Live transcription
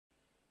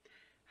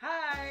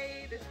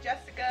This is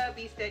Jessica,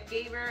 Beastette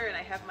Gamer, and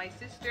I have my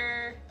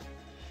sister.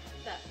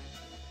 What's up?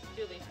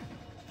 Julie.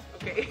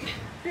 Okay.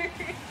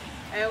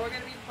 And we're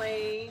gonna be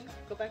playing.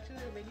 Go back to the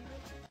menu.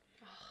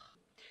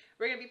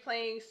 We're gonna be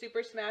playing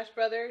Super Smash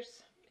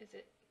Brothers. Is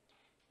it?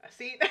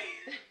 See?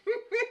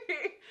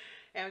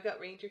 And we got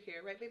Ranger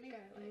here, right, baby?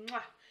 Mwah.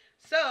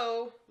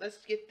 So let's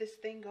get this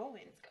thing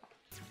going. Let's go.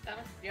 That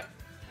one? Yep.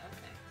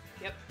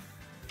 Okay. Yep.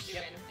 Do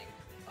Yep. random thing.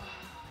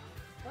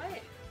 What?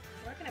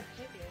 We're not gonna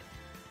pick it.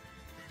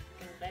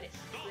 Gonna let it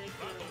slip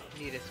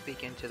through. Need to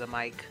speak into the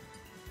mic.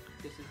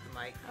 This is the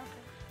mic.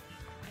 Okay.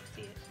 I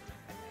see it.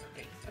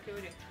 Okay. Okay,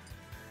 we're doing.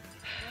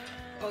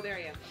 Oh, there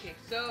I am. Okay,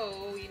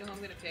 so you know who I'm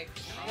gonna pick.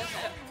 I gotta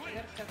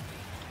step.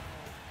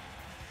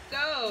 So.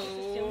 You just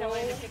assumed I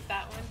wanted to pick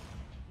that one.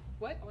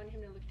 What? I wanted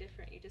him to look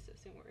different. You just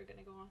assumed we were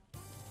gonna go on.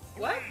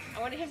 What? I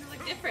wanted him to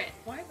look different.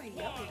 Why am I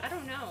yelling? I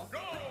don't know.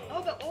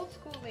 Oh, the old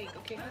school Link.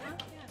 Okay. Yeah,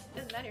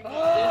 doesn't matter. Oh!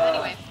 There's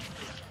anyway.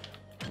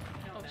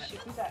 No, Oh, not. shoot.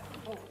 Who's that?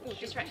 Oh, Ooh,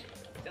 distraction.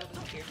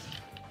 Zelda's here.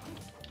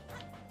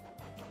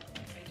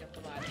 I jumped a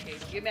lot. Okay,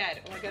 don't get mad.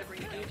 Oh, I gotta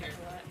bring it down here.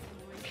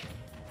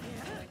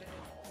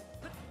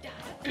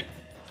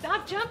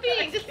 Stop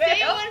jumping! Just can't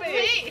stay in help one it.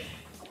 place!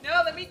 No,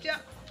 let me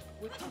jump.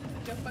 Which one is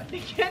the jump button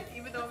again?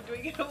 Even though I'm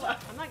doing it a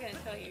lot. I'm not gonna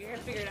tell you. You're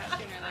gonna figure it out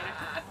sooner or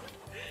later.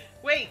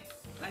 Wait!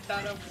 I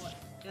thought of one.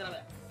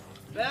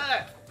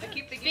 I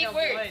keep thinking of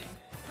word. one.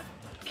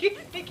 Keep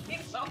thinking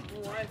of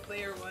one.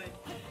 Player one.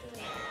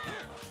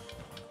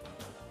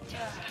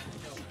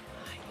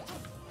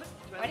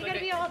 Why do you gotta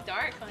be all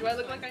dark? Do I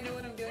look like I know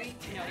what I'm doing?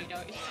 No, you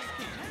don't.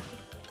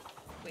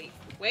 Wait.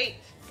 Wait!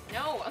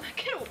 No, I'm not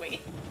gonna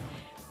wait.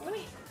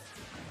 Wait.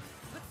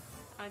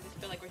 I just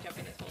feel like we're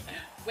jumping this whole time.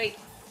 Wait.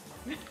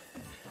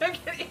 I'm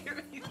gonna hear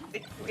me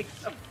say wait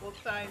the whole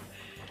time.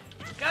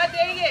 God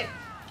dang it!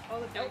 Oh,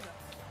 look, Nope.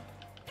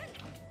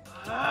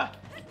 Ah!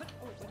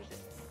 Oh, what is it?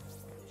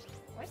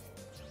 What?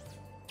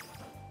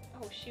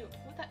 Oh shoot!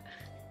 What the?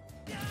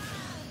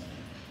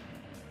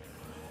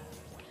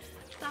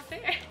 It's not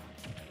fair.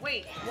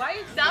 Wait, why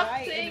is Stop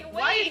Y saying and,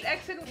 why is wait.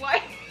 X and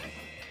Y?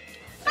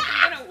 Like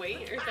I'm gonna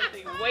wait or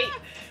something. Wait.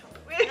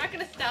 We're not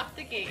gonna stop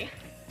the game.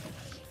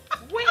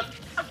 Wait.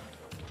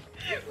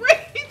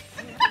 Wait!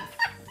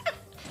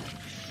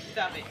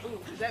 Stop it. Ooh,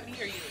 is that me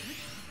or you?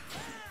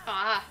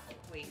 Ah.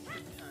 Wait,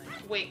 time.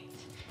 Wait.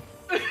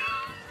 You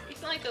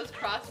sound like those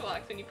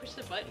crosswalks when you push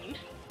the button.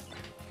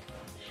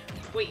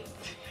 Wait.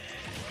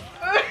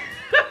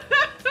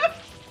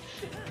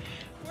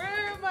 Where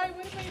am I?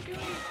 What am I doing?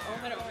 Oh,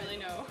 I don't really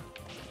know.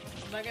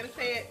 I'm not gonna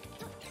say it.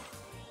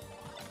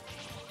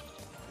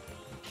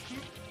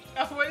 I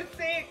want to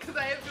say it because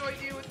I have no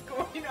idea what's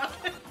going on.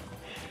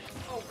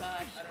 Oh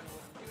gosh. I don't know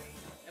what I'm doing.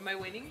 Am I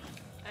winning?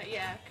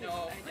 Yeah, cause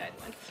No. I died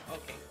once.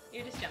 Okay.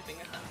 You're just jumping.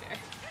 It's not fair.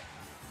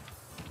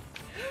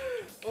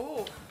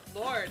 Oh,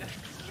 Lord.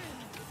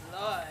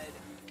 Lord.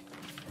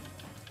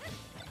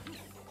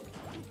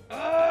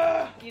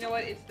 You know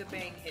what? It's the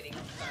bang hitting.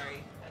 I'm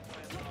sorry. That's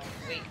my fault.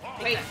 Wait.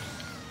 Wait.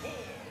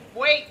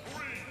 Wait.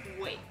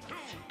 Wait.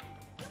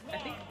 I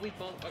think we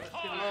both are going to be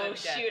Oh sudden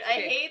death. shoot! I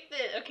hate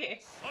this.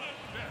 Okay.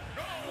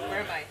 Where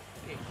am I?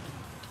 Okay.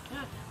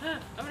 I'm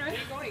gonna. Where are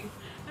you going?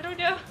 I don't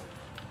know.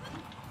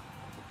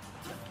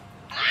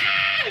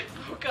 Ah!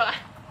 Oh god.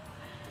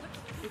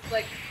 It's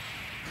like...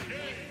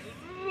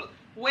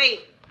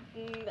 Wait. I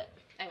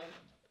win.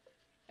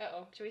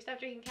 Uh-oh. Should we stop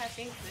drinking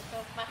caffeine? Because I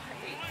felt my heart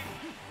rate.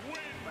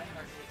 My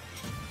heart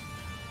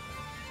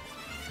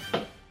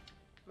rate.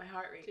 My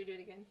heart rate. Should we do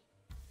it again?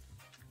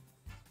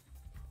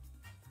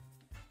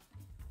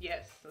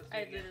 Yes. Let's do I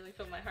it again. literally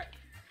feel my heart.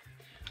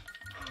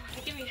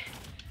 Give me.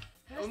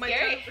 That Oh, was my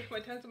scary. tongue, my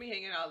tongue's gonna be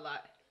hanging out a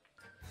lot.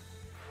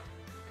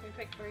 We're gonna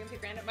pick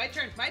random. My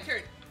turn. My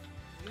turn.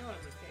 You know what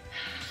I'm gonna pick.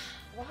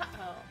 What?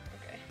 Oh,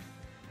 okay.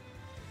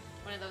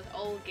 One of those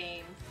old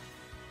games.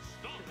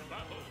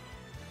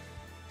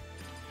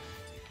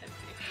 Let's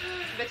see.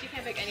 Bet you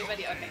can't pick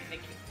anybody. Okay,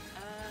 thank you.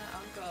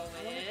 I'll go I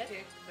wanna with.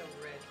 pick the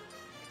red.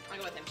 I'll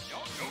go with him.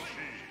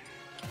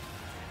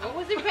 I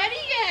wasn't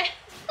ready yet.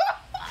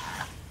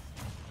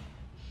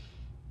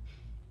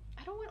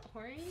 I don't want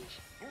orange.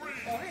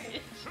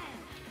 Orange.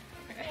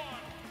 Okay.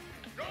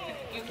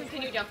 You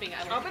continue jumping.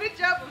 I I'm won't. gonna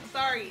jump. I'm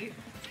sorry.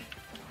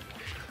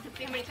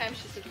 See how many times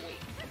she says wait.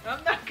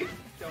 I'm not gonna.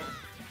 Don't.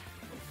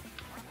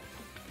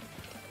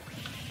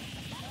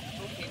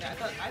 Okay, I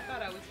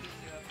thought I was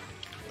beating you up.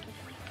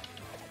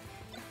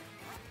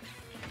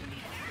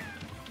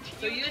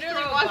 So you literally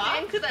throw a walked box?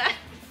 into that.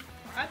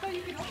 I thought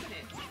you could open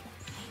it.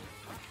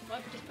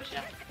 Well, just push it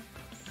up.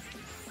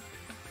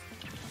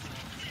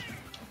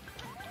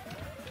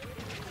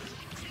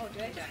 Oh,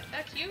 did I die?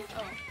 That's you?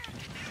 Oh.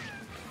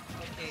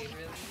 Okay,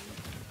 really?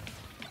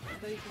 I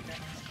thought you could die.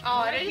 Oh,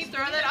 I'm did I gonna just keep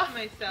throw doing that to off?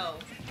 myself?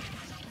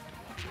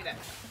 Give me that.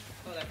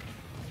 Hold up.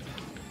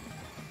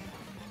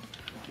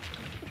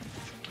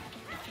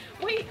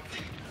 Wait.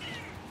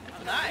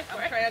 I'm not.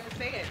 I'm trying not to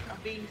say it. I'm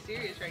being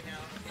serious right now.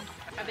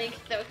 I'm being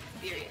so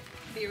serious.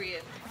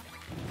 Serious.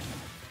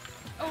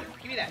 Oh,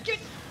 give me that.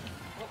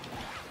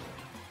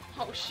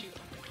 Oh shoot.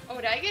 Oh,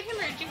 did I get him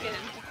or did you get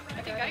him?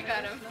 I think I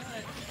got him.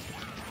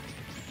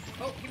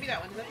 Oh, give me that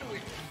one. That's a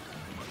weird one.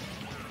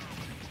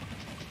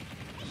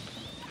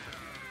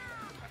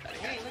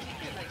 Hey, look at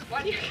you. Like,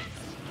 Why do you? yes,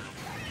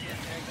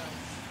 there you go.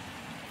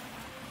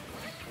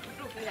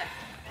 Oh, yeah.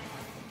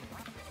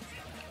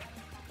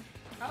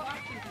 How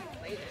often do you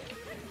play this?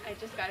 I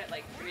just got it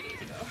like 3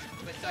 days ago.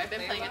 But So I've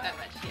been playing it that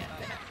much,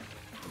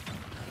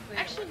 yeah.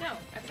 Actually, no.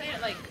 I played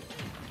it like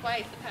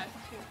twice the past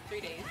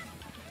 2-3 days.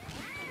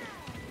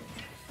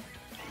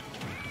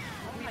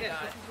 Oh my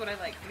god. This is what I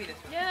like. Give me this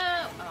one. No!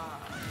 Aw.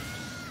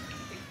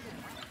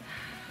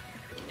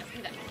 No, give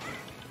me that.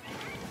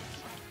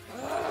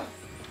 Ugh.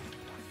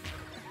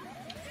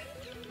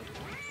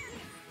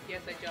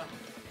 Yes, I jumped.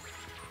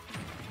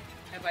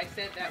 Have I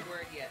said that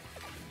word yet?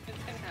 It's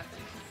gonna happen.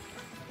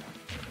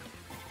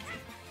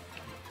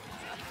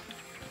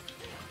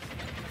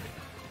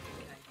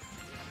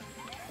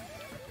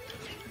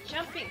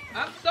 Jumping!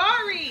 I'm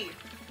sorry!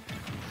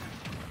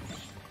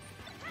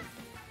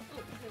 Oh,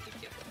 no big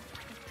deal.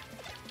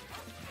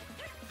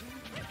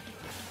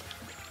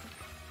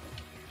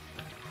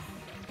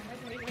 Why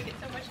does it make it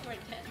so much more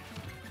intense?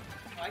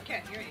 Oh, I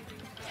can't hear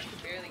anything. I can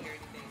barely hear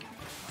anything.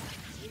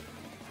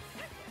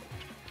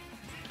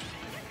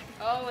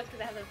 Oh, it's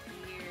because I have those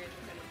ears.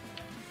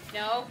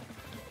 No?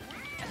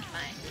 That's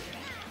fine.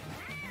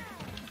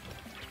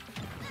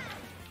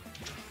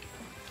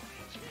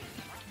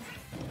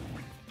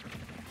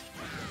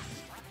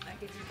 I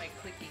can hear my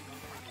clicking.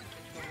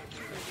 Or do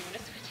you want to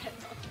switch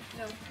headphones?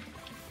 No.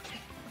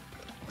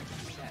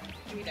 Give me that.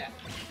 Give me that.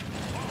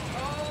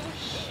 Oh,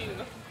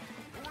 shoot.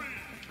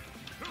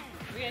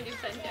 We're gonna do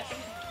sudden death.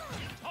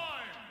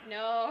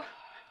 No.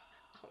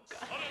 Oh,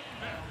 God.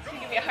 It's gonna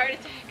give me a heart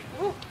attack.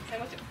 Ooh, I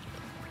almost did.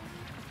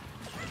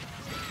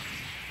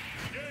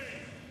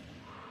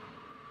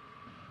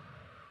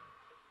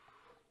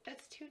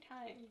 That's 2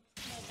 times.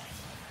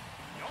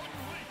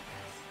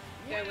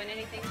 Do I win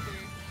anything for...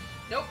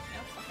 Nope.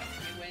 No? Okay.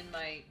 You win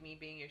by me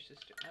being your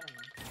sister. I don't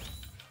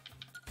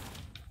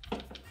know.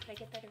 Can I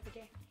get that over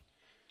there?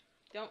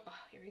 Don't. Oh,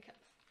 here he comes.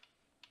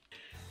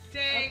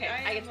 Dang, Okay, I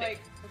I get am to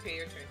like... Okay,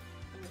 your turn.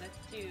 Ooh, let's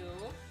do...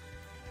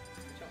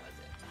 Which one was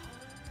it?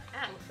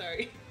 Ah, Oh,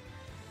 sorry.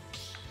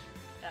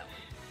 that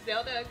one.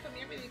 Zelda, come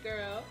here, baby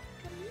girl.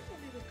 Come here,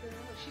 baby girl.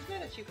 She's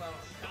not a chihuahua.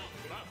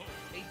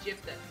 They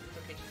gypped us. It's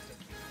okay, she's so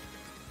cute.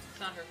 It's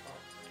not her fault.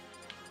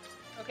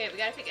 Okay, we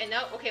gotta pick... And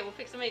no, okay, we'll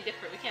pick somebody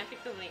different. We can't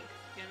pick the Link.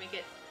 We're gonna make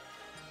it...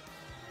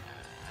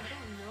 I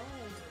don't know.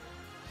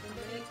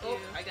 Somebody Oh,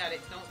 do... I got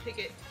it. Don't pick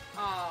it.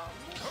 Aw.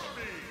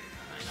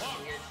 I'm on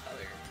weird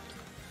color.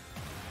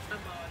 I'm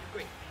on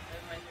great.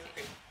 Mine's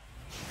great.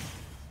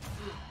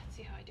 Let's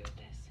see how I do with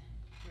this.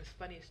 It's a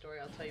funny story.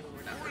 I'll tell you when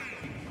we're not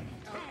recording.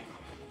 Okay.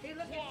 Hey,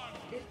 look,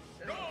 it's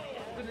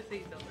I'm gonna say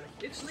Zelda.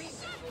 It's Link.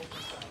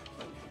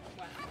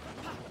 Wow.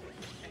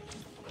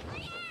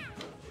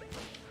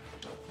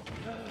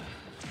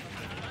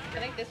 I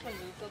think this one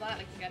moves a lot,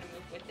 like you gotta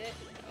move with it.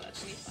 Oh, that's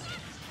gonna be fun.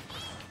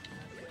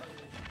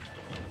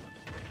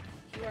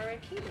 You are a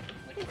cube.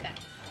 What is that?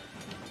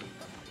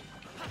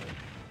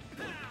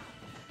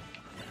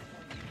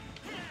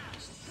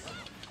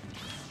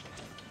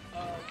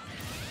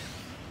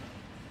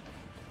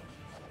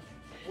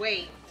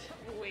 Wait.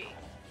 Wait.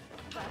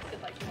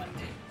 Lasted like 1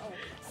 day. Oh.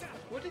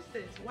 What is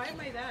this? Why am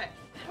I that?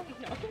 I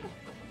don't know.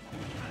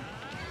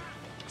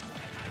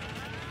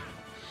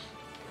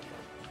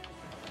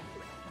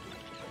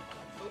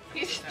 Oh,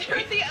 He's that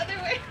doing way. the other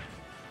way.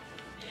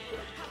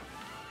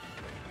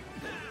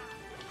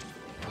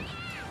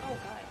 Oh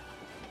god.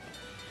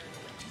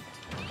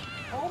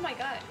 Oh my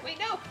god. Wait,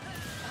 no! Oh,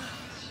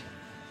 shoot.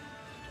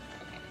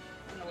 Okay.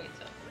 I'm gonna wait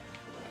till.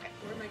 Okay.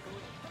 Where am I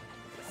going?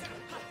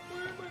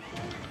 Where am I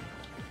going?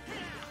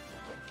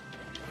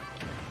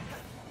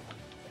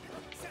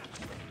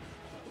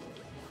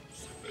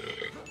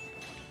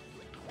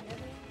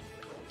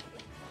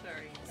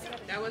 Sorry.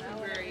 That wasn't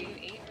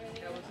very...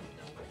 That wasn't...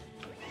 No.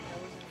 That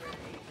wasn't very...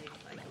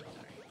 Like,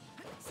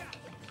 I'm sorry.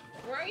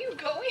 Where are you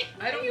going?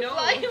 I don't Why are you know.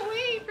 flying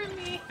away from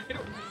me? I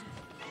don't know.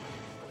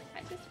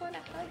 I just want to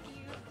hug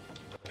you.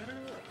 I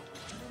don't know.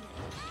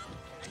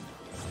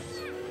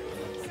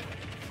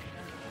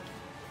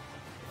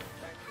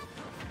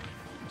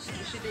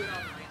 We should do it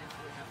online and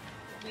see what happens.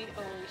 We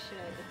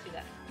should. Let's do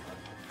that.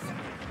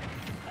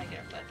 I get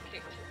our butt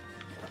kicked.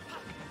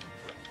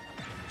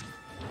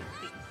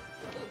 Please.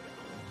 Ooh.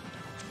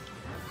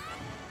 I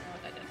know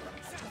what that does.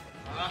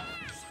 Ah.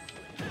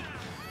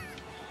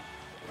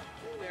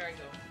 There I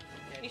go.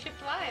 You should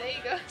fly. There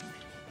you go.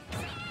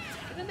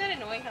 Isn't that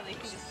annoying how they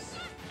can just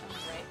come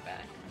right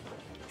back?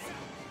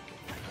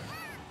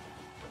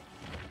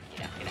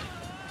 Get out, get out.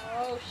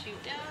 Oh,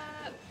 shoot.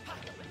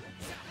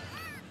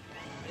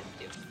 Let's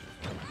do.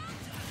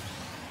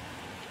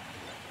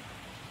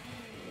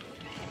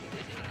 Can't be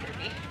losing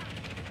Kirby.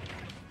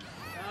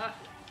 Ah.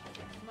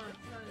 Come on,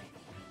 come on.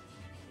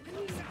 Oh,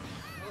 there you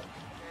go.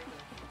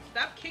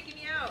 Stop kicking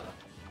me out.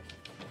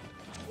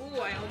 Ooh,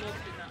 I almost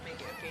did not make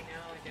it. Okay,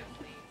 now I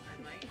definitely,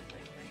 I might.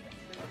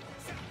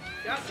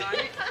 Got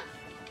it.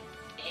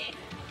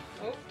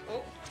 Oh,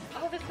 oh.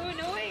 Oh, that's so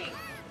annoying.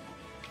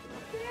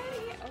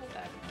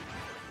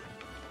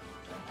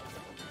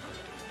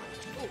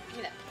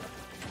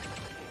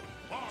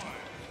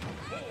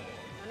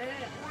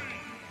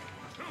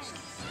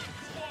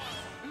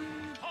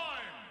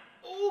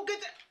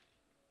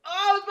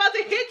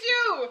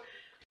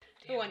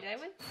 won? Did I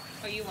win?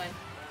 Oh, you won.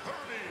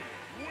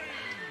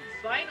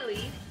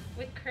 Finally.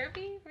 With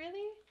Kirby?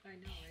 Really? I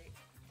know, right?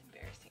 It's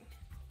embarrassing.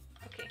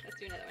 Okay, let's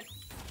do another one.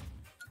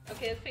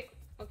 Okay, let's pick.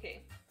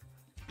 Okay.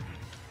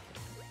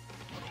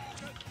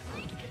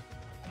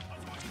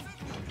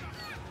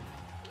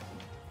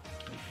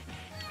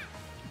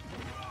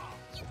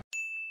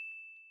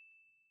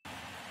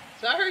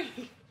 Sorry.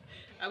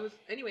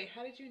 Anyway,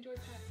 how did you enjoy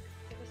PAX?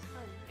 It was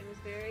fun. It was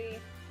very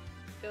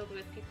filled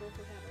with people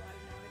who have a lot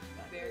of knowledge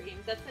about video Very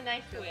games. That's the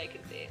nice way I can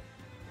say it.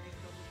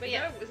 But Is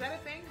yeah. is that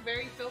a thing?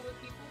 Very filled with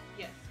people?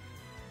 Yes.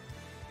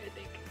 I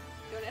think.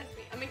 Don't ask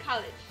me. I'm in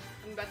college.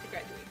 I'm about to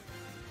graduate.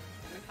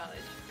 I'm in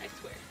college. I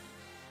swear.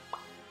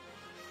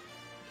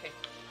 Okay.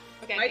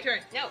 Okay. My turn.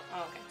 No.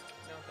 Oh, okay.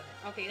 No, go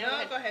ahead. Okay, No,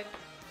 now go ahead.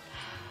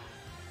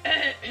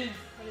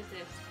 What is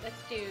this?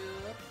 Let's do.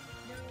 Oh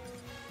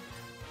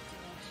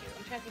shoot!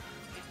 I'm trying to think.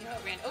 You know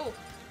what, Rand? Oh,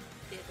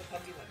 It's a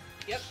puppy one.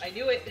 Yep, I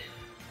knew it.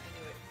 I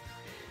knew it.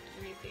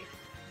 let me see.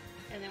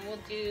 And then we'll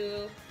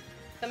do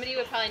somebody you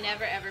would probably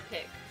never ever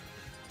pick.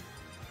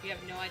 You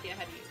have no idea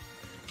how to use.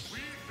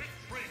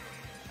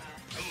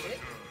 That's it?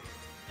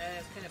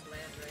 It's kind of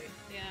bland, right?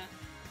 Yeah.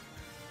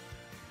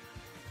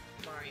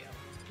 Mario.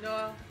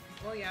 No.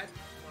 Oh yeah, it's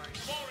Mario.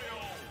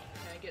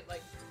 Can I get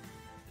like?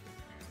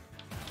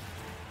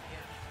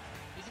 Yeah.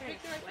 Did you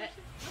pick the right Sweat.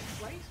 person?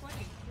 Why are you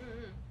sweating?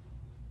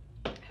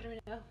 I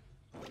don't know.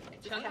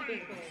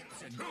 Chunky.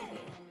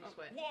 Oh,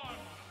 Sweat.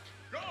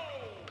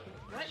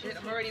 what? Shit,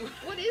 I'm already.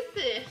 What is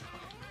this?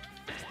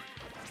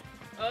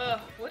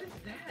 What is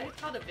that? It's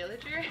called a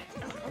villager. A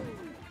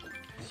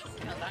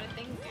lot of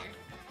things here.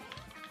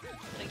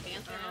 It's like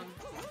dancing around.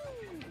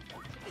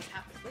 He's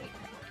half asleep.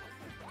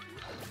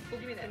 Oh,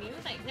 give me that. And he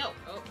was like, no.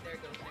 Oh, there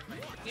it goes. Never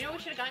mind. You know what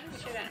we should have gotten? We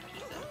should have gotten a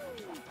pizza.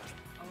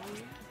 Oh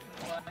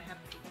yeah. Well, I have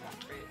pizza in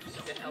the fridge.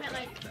 I meant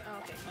like, oh,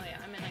 okay. Oh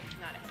yeah, I meant like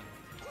not a.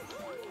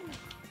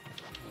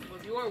 Well,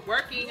 if you weren't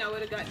working, I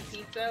would have gotten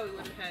pizza. We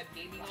would have had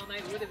gaming all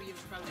night. We would have even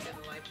probably done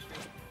a live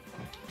stream.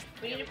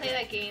 We need to play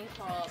that game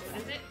called,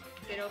 what is it?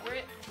 Get Over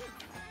It?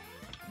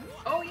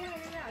 Oh yeah.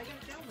 I got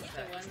down with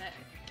The that. one that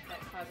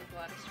causes a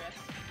lot of stress.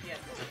 Yes.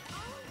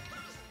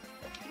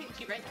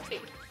 She right in the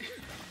face.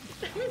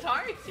 That was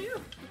hard too.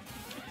 Oh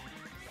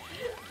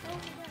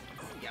my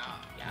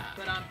god. Yeah.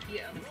 But on the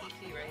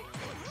PC, right?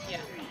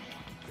 Yeah.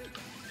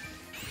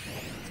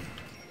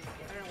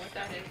 I don't know what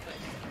that is, but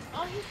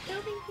oh, he's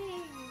building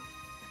things.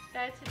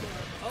 That's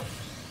adorable.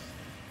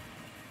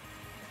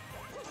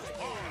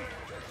 Oh.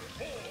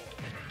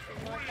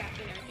 More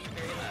tapping, everything's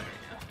very loud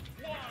right now.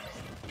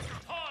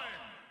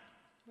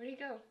 Where'd he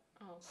go?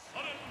 Oh.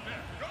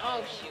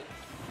 Oh shoot.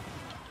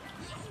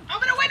 I'm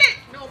gonna win it!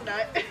 No, I'm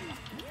not.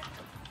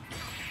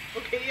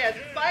 Okay, yes,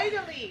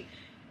 finally!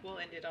 We'll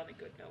end it on a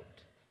good note.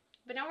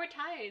 But now we're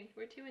tied.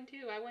 We're 2 and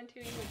 2. I won 2,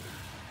 you won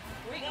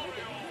 2. Wait, you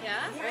did.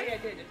 Yeah? Right, I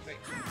did. It's right.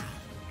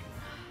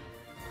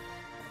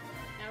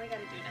 Now we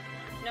gotta do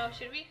nothing more. No,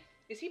 should we?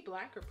 Is he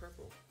black or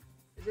purple?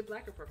 Is it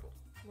black or purple?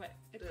 What?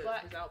 It's His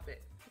black.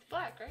 outfit. It's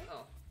black, right?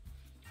 Oh.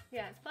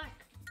 Yeah, it's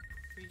black.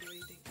 What do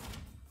you think?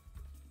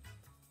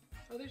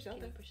 Oh, there's Can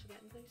Zelda. you push the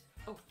button, please?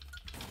 Oh,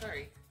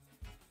 sorry.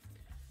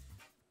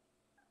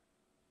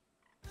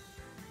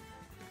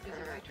 Is it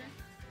my turn?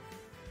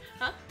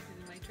 Huh?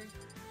 Is it my turn?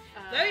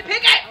 Let me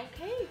pick it!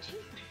 Okay,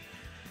 jeez.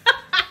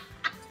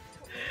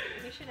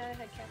 We should have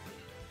had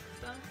catfish.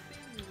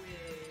 Something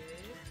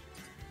with...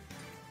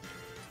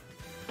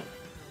 No,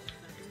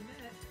 not doing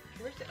that.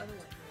 Where's the other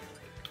one?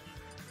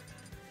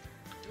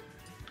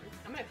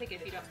 I'm gonna pick it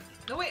if you don't.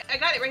 No, wait, I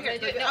got it right here. I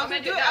was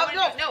gonna do it.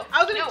 No,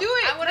 I was gonna do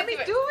it. I wanna Let me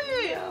do it. do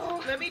it.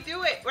 No. Let me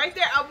do it. Right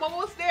there. I'm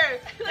almost there.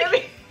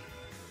 Like-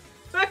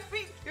 Let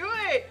me do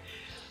it.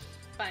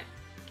 Fine.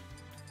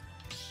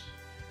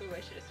 Ooh, I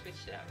should have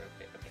switched it out real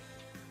quick. Okay.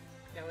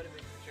 That would have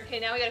been sure. Okay,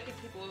 now we gotta pick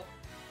people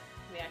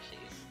we actually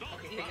use.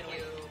 Okay, Take thank it away.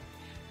 you.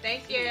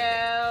 Thank you.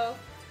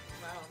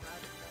 Wow, I'm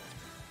not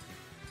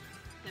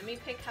Let me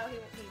pick how he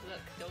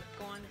looks. Don't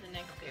go on to the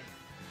next pick.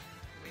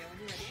 we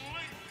already ready.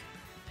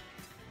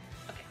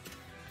 Okay.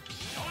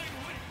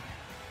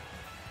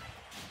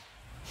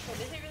 So is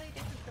it really a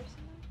different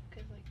person though?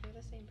 Because like they're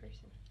the same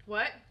person.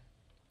 What?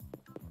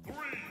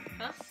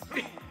 Huh?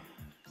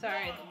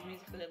 Sorry, the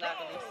music's really loud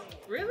at least.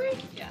 Really?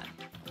 Yeah.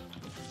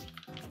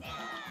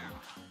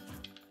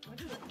 What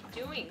are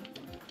you doing?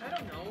 I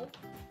don't know.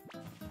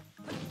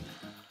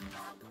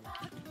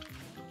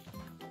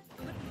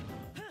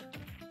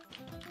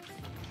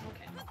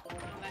 Okay.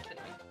 That's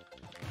annoying.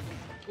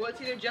 Well,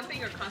 it's either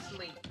jumping or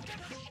constantly.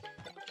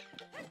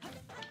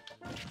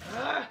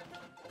 Ugh.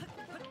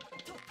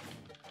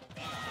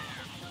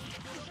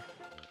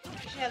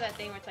 You should have that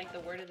thing where it's like the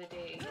word of the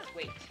day is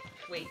wait.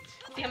 Wait.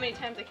 See how many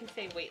times I can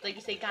say wait. Like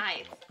you say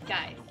guys.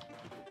 Guys.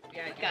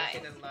 Yeah, I do Guys. say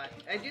that a lot.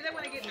 I do that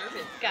when I get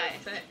nervous. Guys.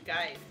 Upset.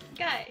 Guys.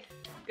 Guys.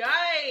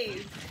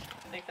 Guys.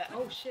 Like that.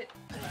 Oh shit.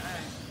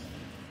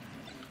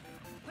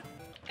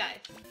 Guys.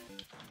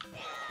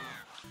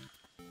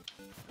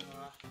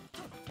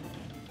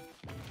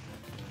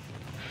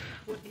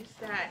 What is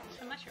that?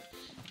 A mushroom.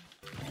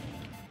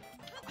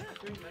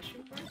 Three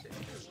mushroom forms? I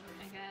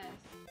guess.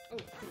 Oh,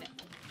 no.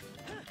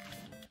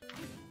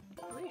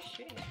 Where are you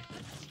shooting at?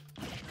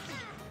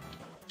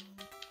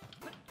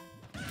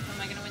 Am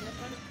I gonna win this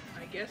one?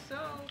 I guess so,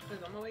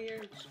 because I'm over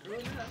here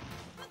screwing up.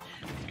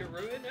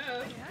 Screwing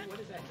up. Yeah. What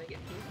is that? Did I get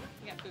food?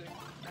 You got food.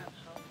 I'm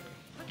hungry.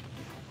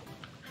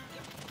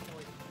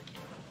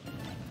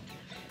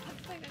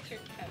 Looks like that's your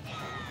couch. I'm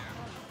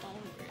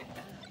hungry.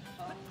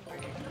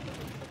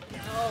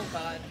 Oh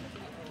god.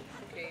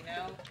 Uh-oh. Okay,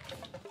 now.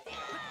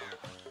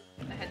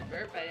 I had to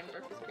burp, but I didn't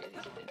burp as crazy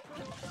as you did.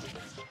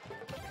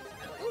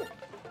 Ooh.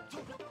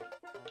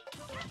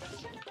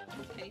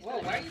 Can you Whoa,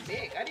 smell why it? are you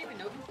big? I didn't even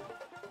know.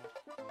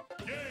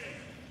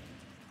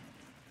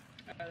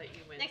 I let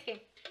you win. Next game.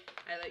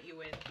 I let you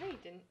win. No, you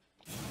didn't.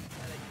 I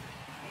let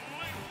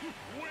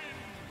you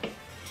win.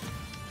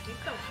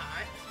 He's so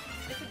hot.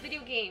 It's a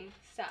video game.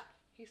 Stop.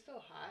 He's so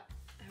hot.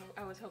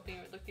 I was hoping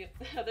it would look the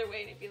other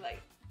way and it'd be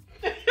like...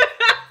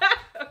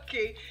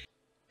 Okay.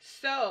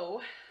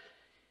 So,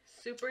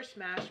 Super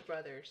Smash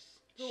Brothers.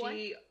 Who won?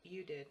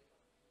 You did.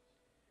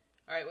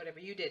 Alright, whatever,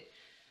 you did.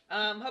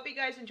 Hope you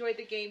guys enjoyed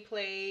the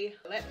gameplay.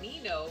 Let me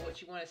know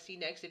what you want to see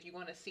next. If you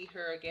want to see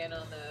her again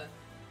on a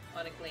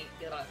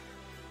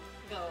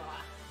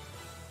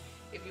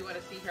if you want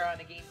to see her on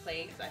a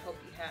gameplay, I hope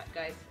you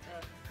guys.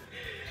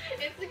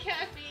 It's the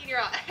caffeine. You're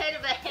all ahead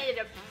of the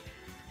head.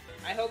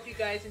 I hope you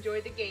guys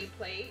enjoyed the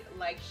gameplay.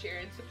 Like, share,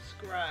 and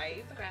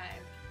subscribe.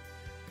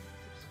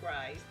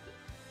 Subscribe.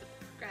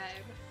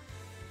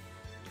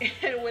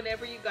 And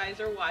whenever you guys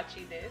are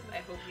watching this, I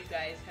hope you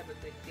guys have a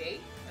good day,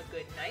 a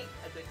good night,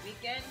 a good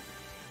weekend.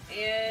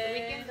 And The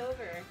weekend's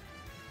over.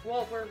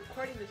 well, we're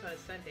recording this on a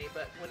Sunday,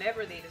 but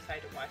whenever they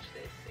decide to watch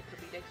this, it could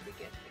be next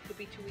weekend. It could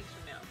be 2 weeks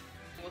from now.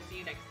 We'll see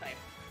you next time.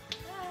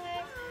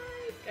 Bye.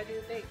 Gotta do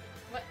the thing.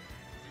 What?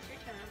 It's your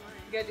time.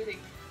 You gotta do the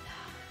thing.